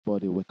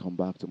everybody. Welcome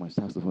back to my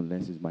saxophone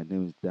lessons. My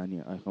name is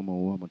Daniel. I come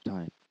on one more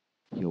time.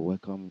 You're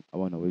welcome. I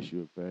want to wish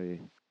you a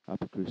very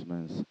happy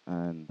Christmas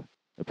and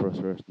a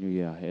prosperous new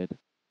year ahead.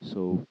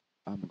 So,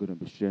 I'm going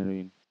to be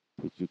sharing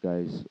with you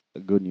guys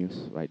a good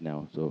news right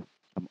now. So,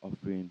 I'm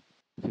offering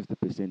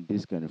 50%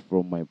 discount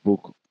from my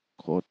book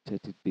called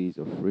 30 Days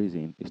of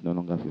Phrasing. It's no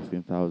longer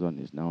 15,000,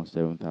 it's now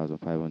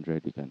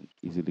 7,500. You can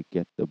easily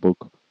get the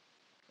book,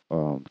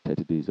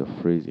 30 Days of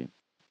Phrasing,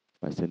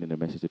 by sending a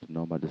message to the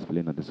number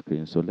displaying on the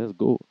screen. So let's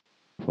go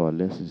for our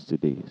lessons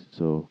today.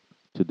 So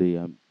today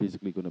I'm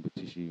basically going to be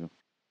teaching you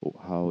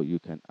how you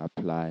can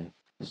apply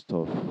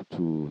stuff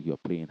to your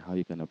playing, how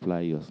you can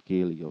apply your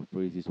skill, your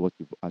phrases, what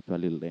you've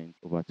actually learned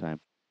over time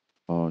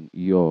on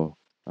your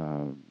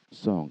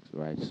songs,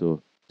 right?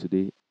 So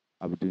today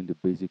I'll be doing the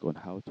basic on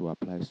how to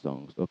apply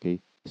songs.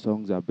 Okay,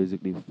 songs are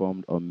basically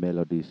formed on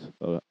melodies.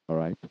 All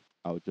right,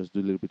 I'll just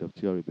do a little bit of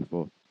theory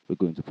before we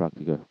go into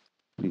practical.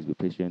 Please be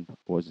patient.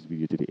 Watch this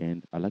video to the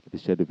end. I'd like you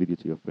to share the video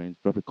to your friends.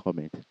 Drop a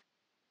comment.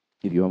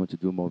 If you want me to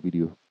do more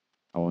video,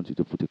 I want you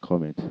to put a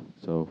comment.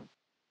 So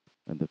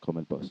in the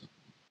comment box.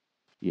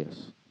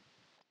 Yes.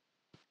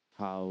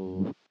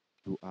 How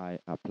do I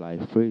apply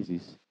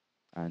phrases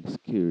and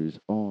skills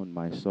on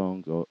my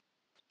songs or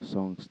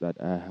songs that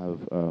I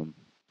have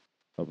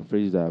of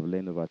phrases that I've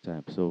learned over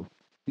time? So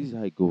this is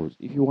how it goes.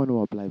 If you want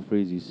to apply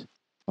phrases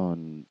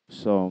on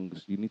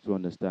songs, you need to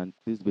understand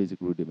this basic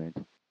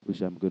rudiment,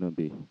 which I'm gonna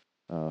be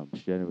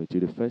sharing with you.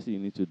 The first thing you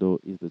need to know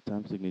is the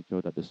time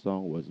signature that the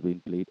song was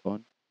being played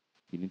on.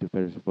 You need to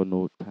first of all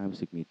know time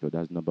signature.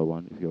 That's number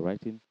one. If you're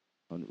writing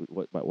on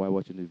while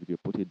watching this video,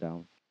 put it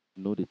down.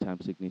 Know the time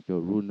signature.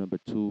 Rule number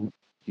two: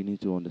 you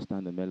need to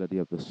understand the melody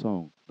of the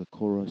song, the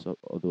chorus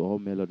or the whole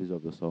melodies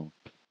of the song.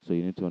 So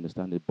you need to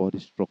understand the body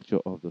structure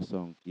of the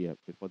song here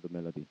before the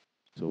melody.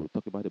 So we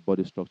talk about the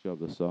body structure of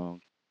the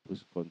song,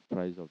 which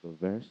comprises of the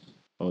verse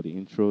or the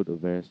intro, the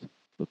verse,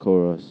 the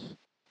chorus,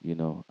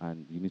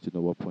 and you need to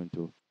know what point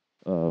to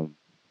um,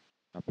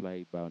 apply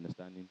it by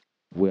understanding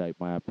where am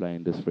I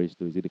applying this phrase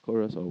to. Is it the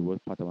chorus or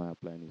what part am I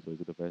applying it? So is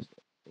it the verse?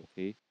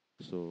 Okay.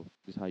 So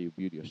this is how you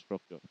build your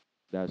structure.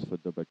 That's for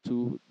number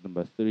two.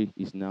 Number three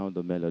is now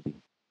the melody.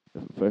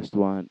 The first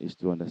one is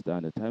to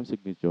understand the time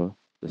signature.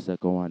 The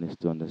second one is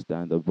to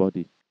understand the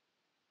body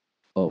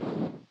of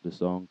the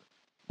song.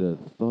 The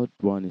third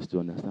one is to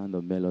understand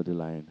the melody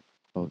line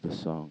of the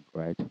song,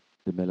 right?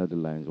 The melody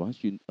lines.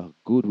 Once you are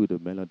good with the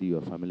melody,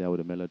 you're familiar with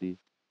the melody,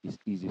 it's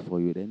easy for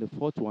you. Then the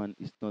fourth one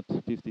is not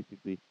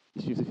 50-50,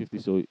 it's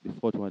 50-50. So the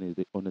fourth one is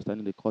the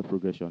understanding the chord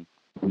progression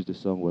which the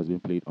song was being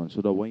played on.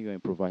 So that when you're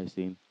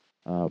improvising,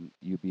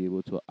 you'll be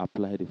able to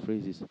apply the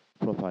phrases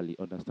properly,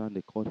 understand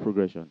the chord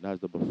progression.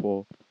 That's number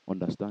four,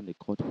 understand the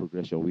chord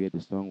progression where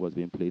the song was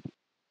being played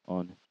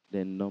on.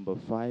 Then number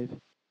five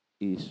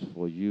is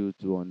for you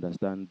to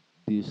understand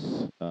this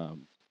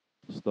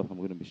stuff I'm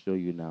going to be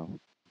showing you now.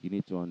 You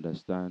need to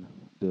understand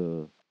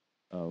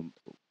um,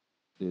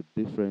 the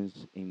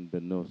difference in the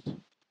notes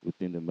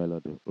within the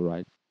melody,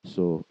 right?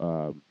 So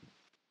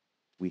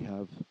we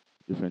have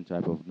different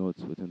type of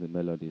notes within the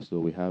melody. So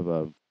we have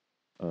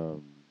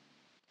um,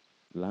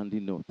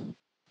 landing note,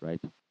 right?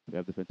 We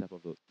have different type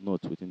of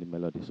notes within the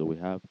melody. So we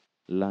have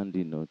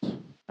landing note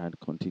and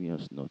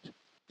continuous note.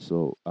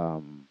 So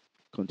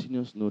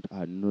continuous note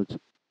are notes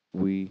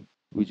we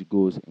which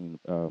goes in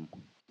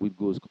which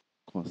goes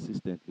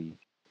consistently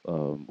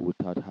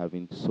without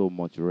having so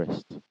much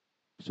rest,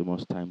 so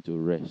much time to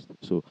rest.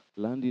 So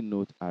landing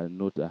note are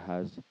note that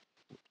has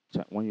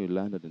when you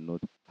land on the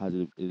note has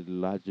a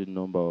larger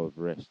number of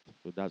rest.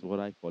 So that's what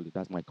I call it.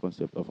 That's my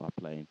concept of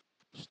applying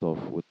stuff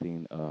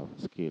within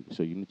scale.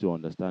 So you need to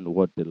understand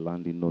what the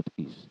landing note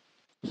is.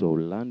 So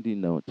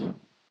landing note,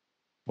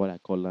 what I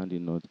call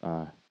landing notes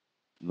are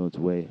notes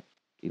where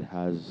it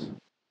has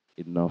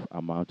enough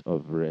amount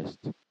of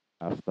rest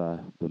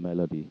after the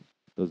melody,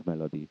 those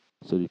melody,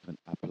 so you can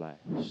apply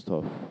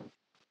stuff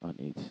on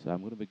it. So I'm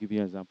going to be giving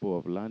you an example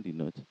of landing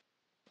note.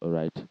 All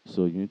right.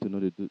 So you need to know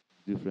the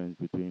difference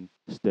between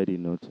steady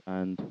note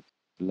and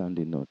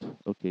landing note.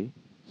 Okay.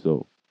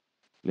 So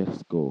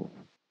let's go.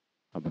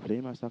 I'll be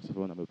playing my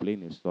saxophone. I'll be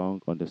playing a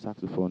song on the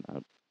saxophone,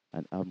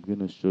 and I'm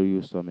gonna show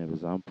you some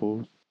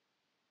examples.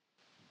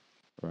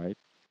 Right.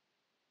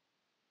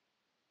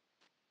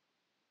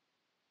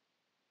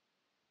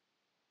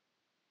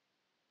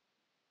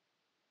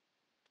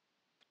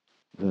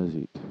 That's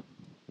it.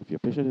 If you're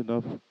patient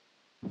enough,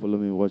 follow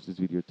me. Watch this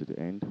video to the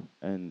end,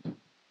 and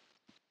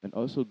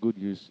also good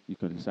news. You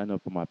can sign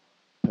up for my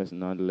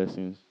personal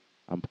lessons.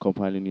 I'm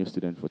compiling new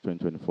students for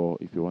 2024.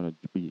 If you want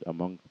to be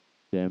among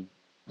them,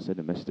 send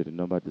a message to the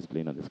number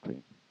displaying on the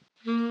screen.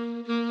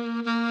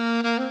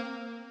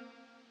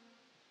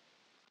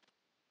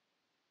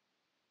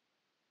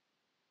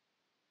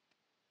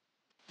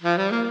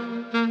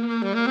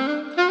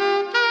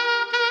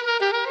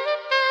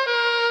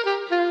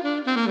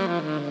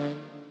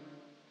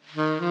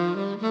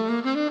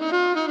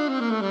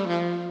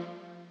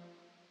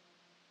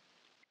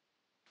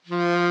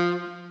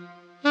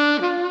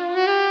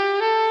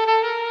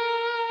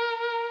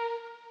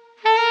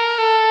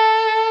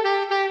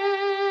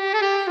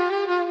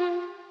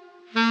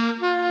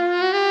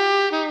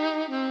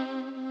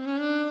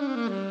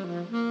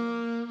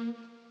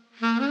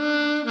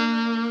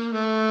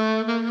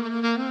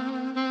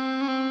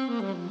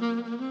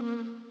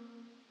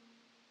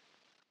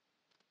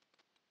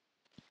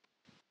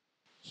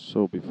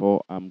 So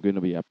before I'm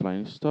gonna be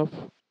applying stuff,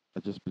 I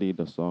just played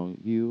the song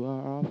 "You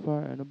Are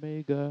Alpha and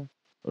Omega."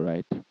 All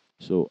right.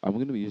 So I'm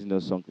gonna be using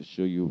that song to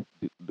show you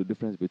the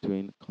difference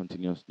between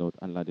continuous note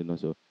and landing note.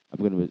 So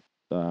I'm gonna be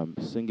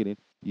singing it.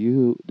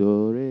 You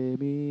do re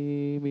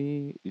mi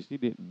mi. You see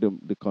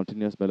the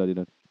continuous melody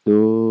note.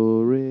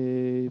 Do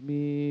re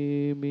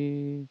mi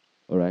mi.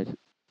 All right.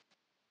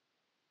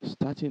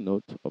 Starting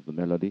note of the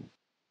melody,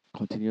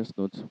 continuous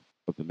note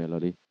of the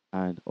melody,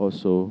 and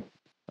also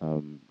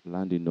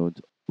landing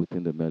note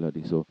within the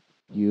melody. So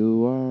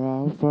you are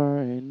Alpha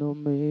and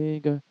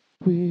Omega.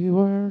 We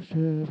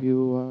worship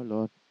you, our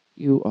Lord.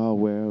 You are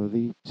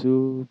worthy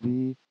to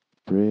be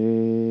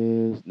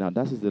praised. Now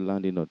that is the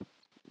landing note.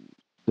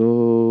 Do.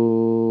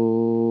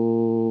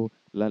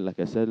 Like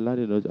I said,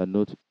 landing note a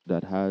note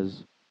that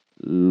has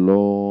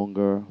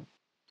longer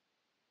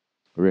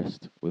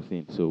rest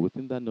within. So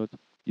within that note,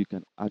 you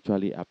can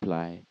actually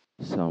apply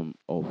some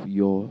of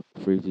your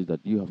phrases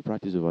that you have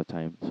practiced over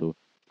time. So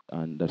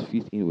and that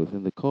fit in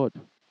within the chord,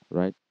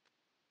 right?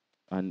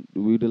 And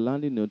with the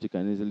landing note, you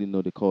can easily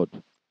know the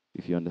chord.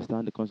 If you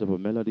understand the concept of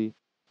melody,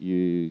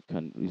 you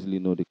can easily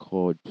know the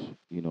chord.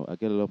 You know, I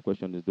get a lot of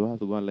questions. Do I have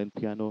to go and learn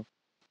piano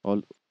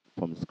all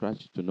from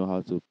scratch to know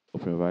how to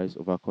improvise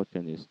over chord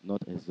changes?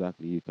 Not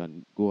exactly. You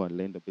can go and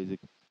learn the basic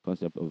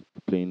concept of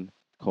playing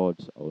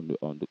chords on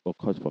the or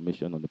chord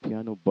formation on the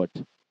piano. But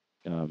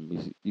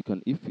you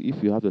can,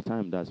 if you have the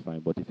time, that's fine.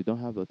 But if you don't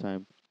have the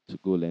time to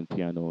go learn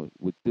piano,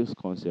 with this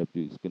concept,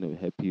 it's going to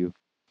help you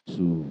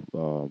to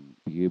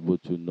be able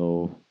to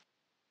know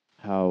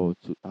how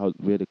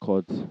where the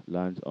chord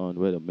lands on,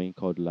 where the main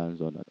chord lands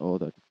on, and all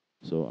that.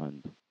 So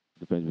and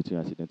difference between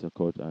accidental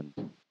chord and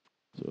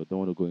so I don't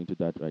want to go into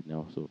that right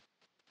now. So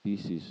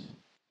this is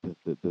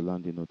the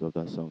landing note of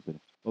that song. So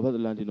over the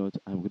landing note,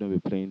 I'm gonna be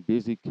playing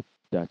basic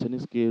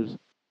diatonic scales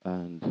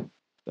and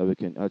that we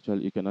can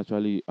actually you can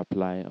actually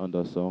apply on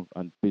the song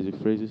and basic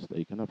phrases that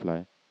you can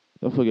apply.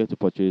 Don't forget to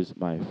purchase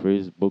my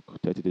phrase book,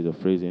 30 days of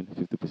phrasing,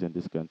 50%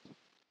 discount.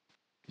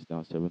 It's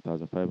now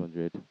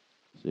 7,500.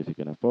 So if you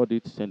can afford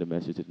it, send a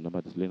message to the number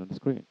displayed on the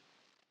screen.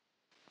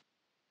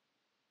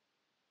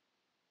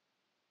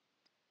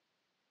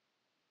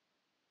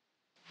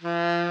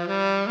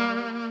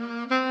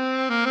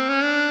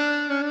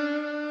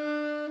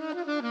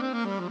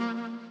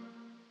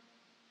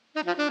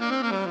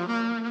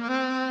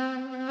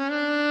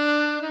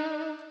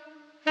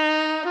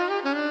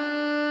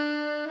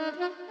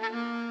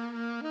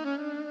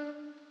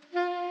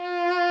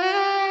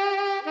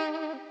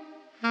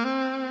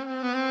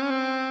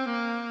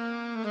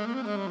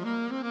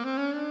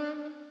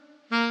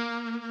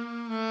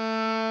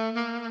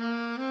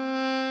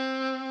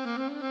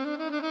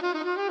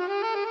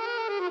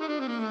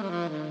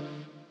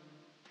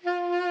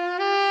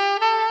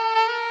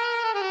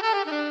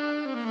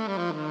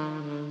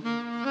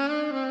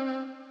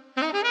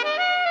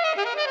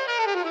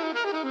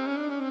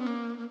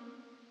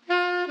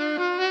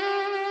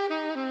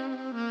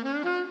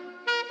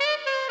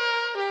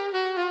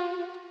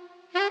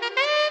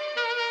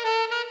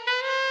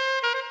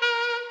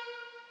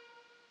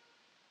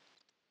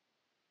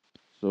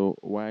 So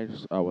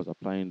whilst I was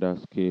applying that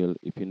scale,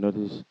 if you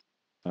notice,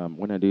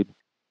 when I did,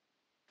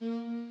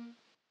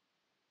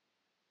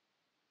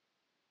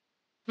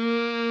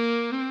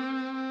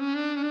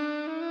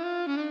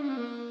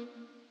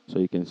 so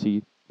you can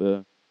see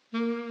the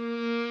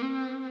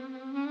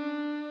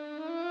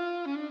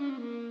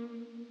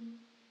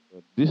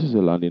this is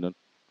a landing note.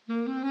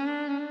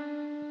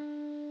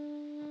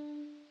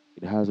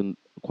 It hasn't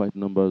quite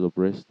numbers of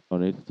rest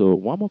on it. So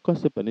one more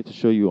concept I need to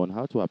show you on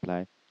how to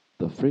apply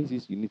the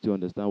phrases. You need to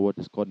understand what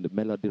is called the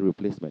melody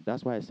replacement.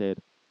 That's why I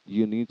said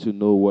you need to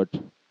know what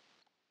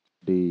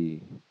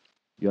the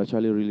you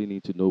actually really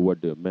need to know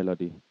what the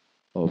melody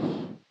of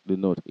the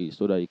note is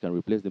so that you can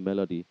replace the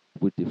melody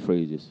with the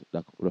phrases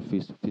that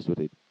fits with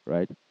it,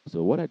 right?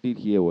 So what I did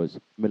here was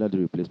melody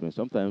replacement.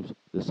 Sometimes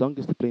the song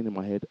is playing in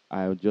my head,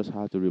 I just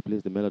have to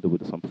replace the melody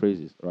with some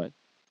phrases, right?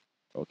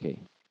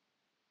 Okay.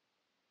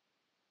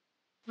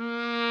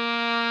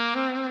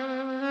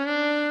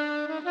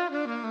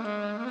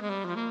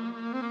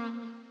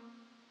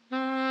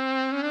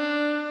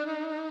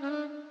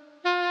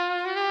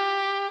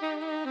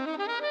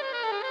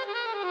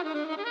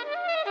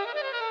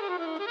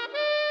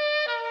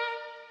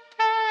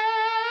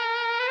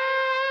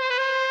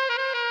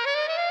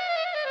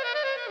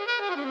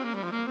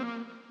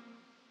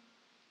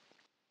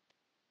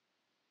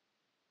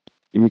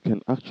 You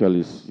can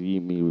actually see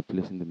me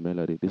replacing the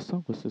melody. The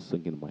song was just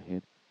singing in my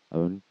head. I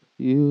went,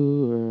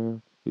 you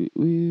are,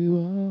 we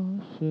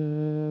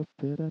worship.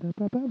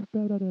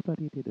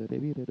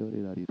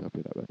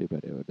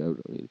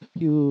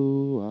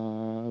 You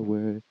are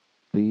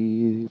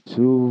worthy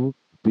to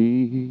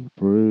be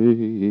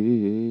praised.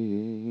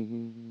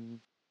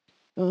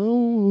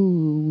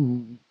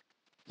 Oh,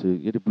 so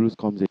yeah, the blues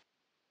comes in.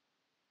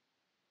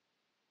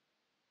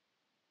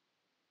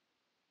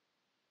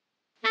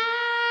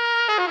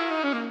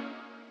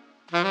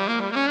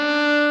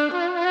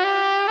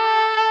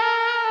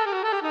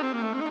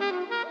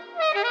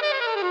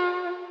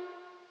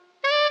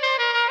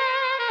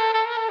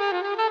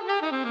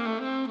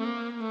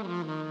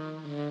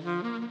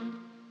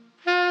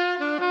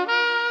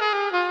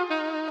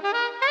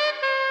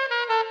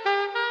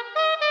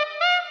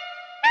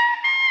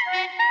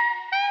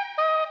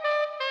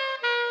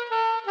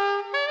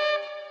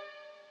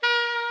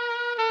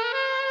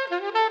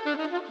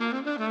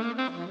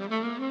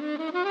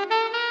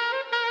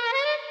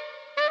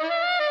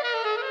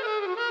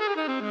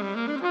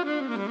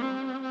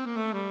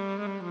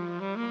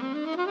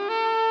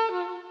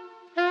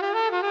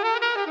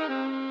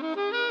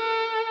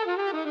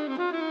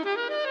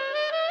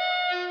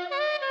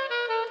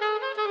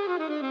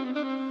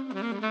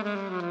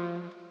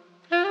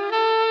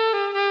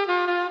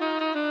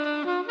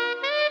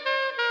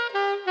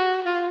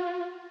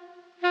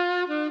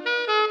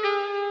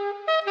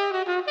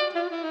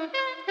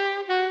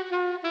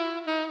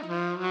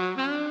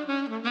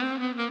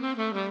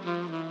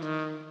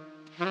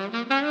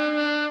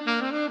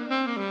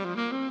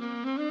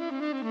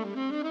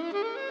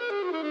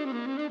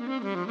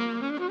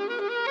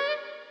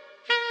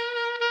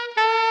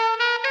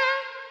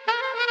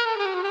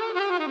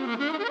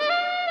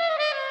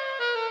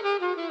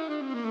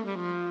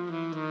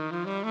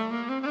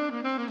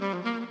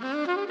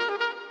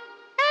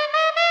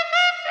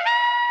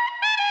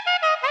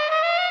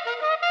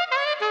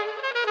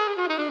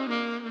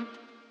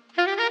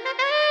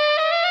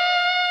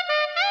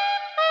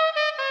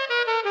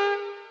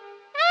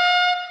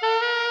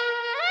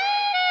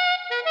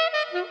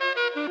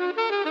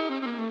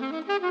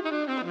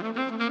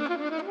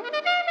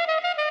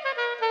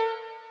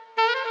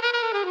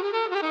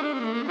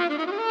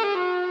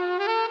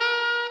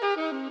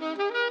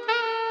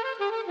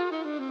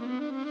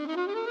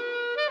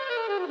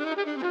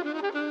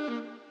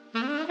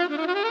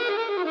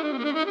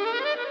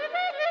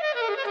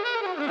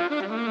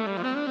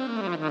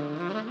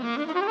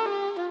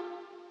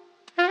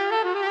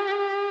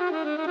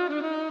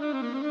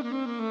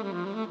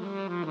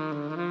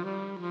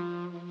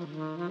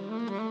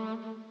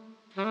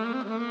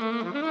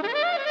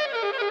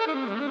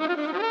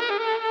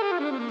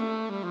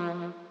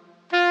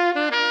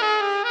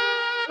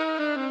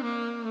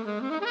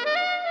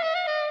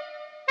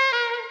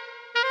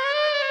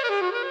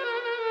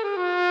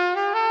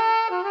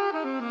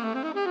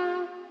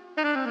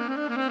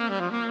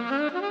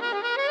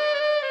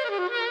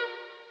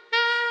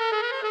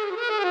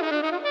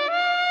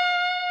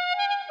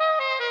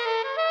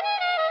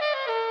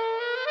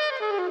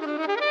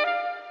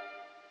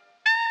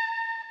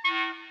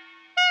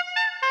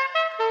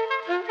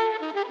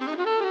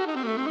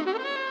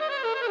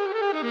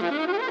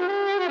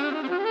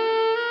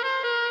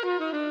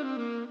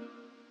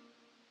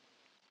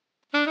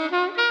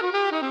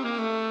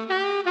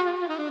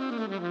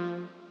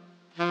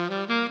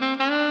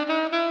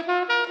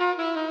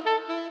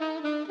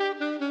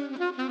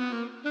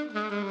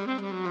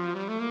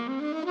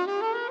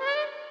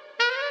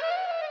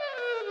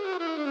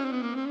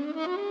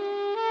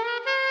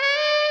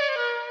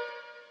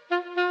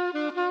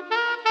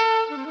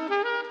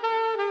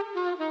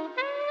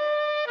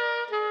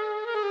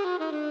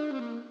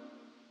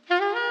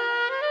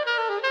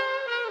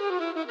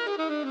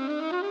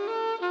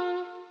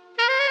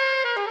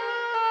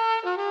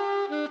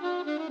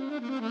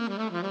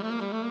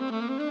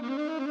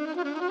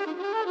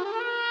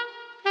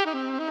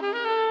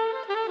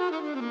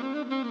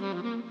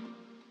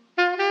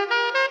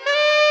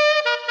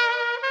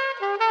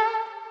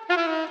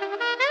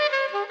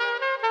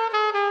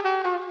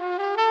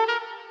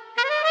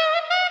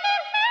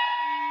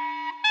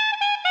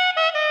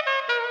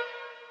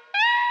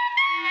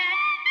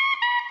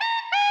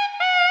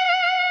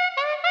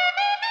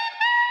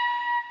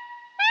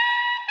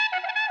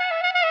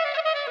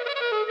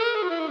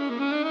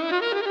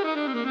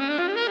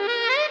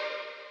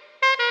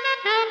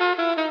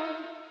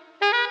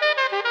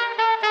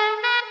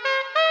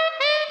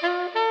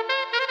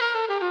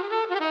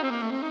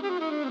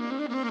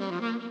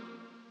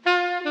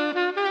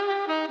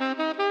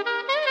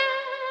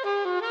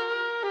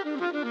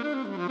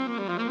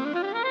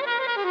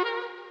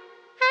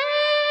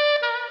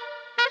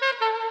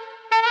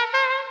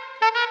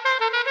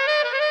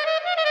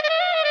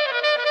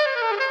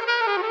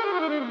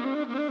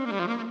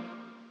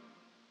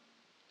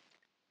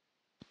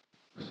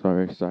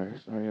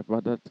 sorry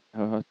about that.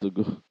 I had to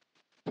go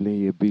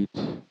play a beat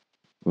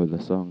with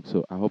the song.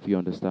 So I hope you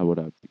understand what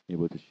I've been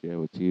able to share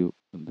with you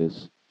in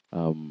this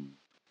um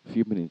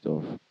few minutes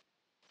of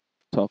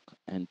talk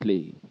and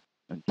play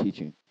and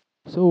teaching.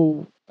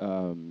 So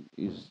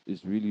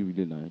it's really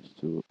really nice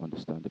to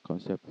understand the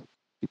concept.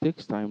 It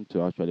takes time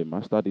to actually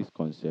master this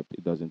concept.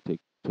 It doesn't take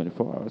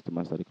 24 hours to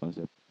master the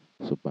concept.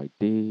 So by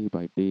day,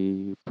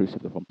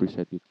 precept upon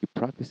precept, you keep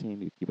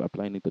practicing, you keep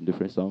applying it on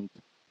different songs.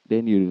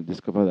 Then you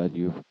discover that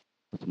you've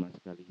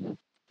automatically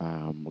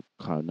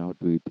can now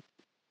do it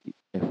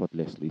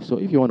effortlessly. So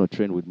if you want to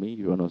train with me, if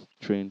you want to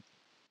train,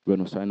 you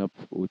want to sign up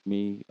with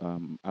me,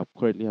 I'm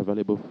currently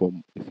available for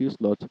a few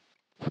slots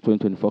for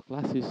 2024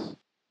 classes.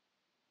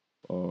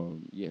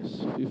 Yes,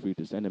 feel free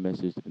to send a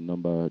message to the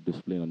number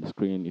displayed on the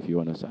screen if you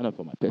want to sign up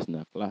for my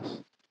personal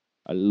class.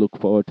 I look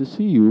forward to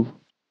see you.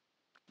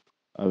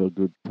 Have a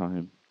good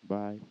time.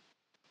 Bye.